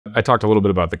I talked a little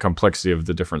bit about the complexity of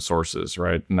the different sources,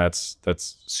 right? And that's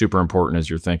super important as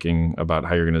you're thinking about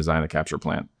how you're going to design a capture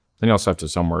plant. Then you also have to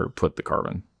somewhere put the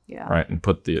carbon, right? And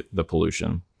put the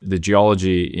pollution. The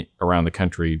geology around the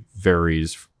country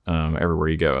varies everywhere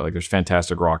you go. Like there's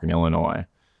fantastic rock in Illinois.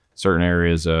 Certain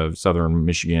areas of southern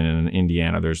Michigan and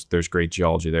Indiana, there's great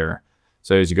geology there.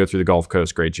 So as you go through the Gulf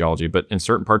Coast, great geology. But in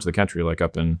certain parts of the country, like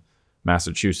up in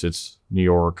Massachusetts, New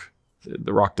York,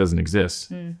 the rock doesn't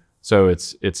exist. So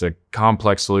it's a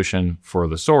complex solution for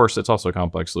the source. It's also a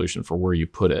complex solution for where you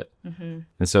put it.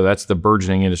 And so that's the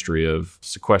burgeoning industry of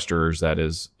sequesters that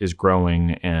is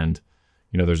growing. And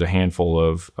there's a handful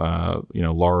of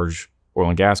large oil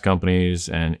and gas companies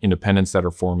and independents that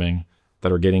are forming,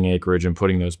 that are getting acreage and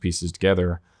putting those pieces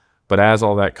together. But as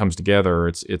all that comes together,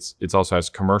 it's also has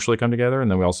to commercially come together, and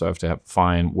then we also have to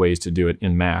find ways to do it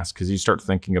in mass, because you start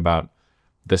thinking about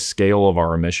the scale of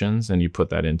our emissions and you put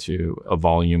that into a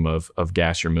volume of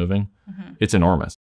gas you're moving, it's enormous.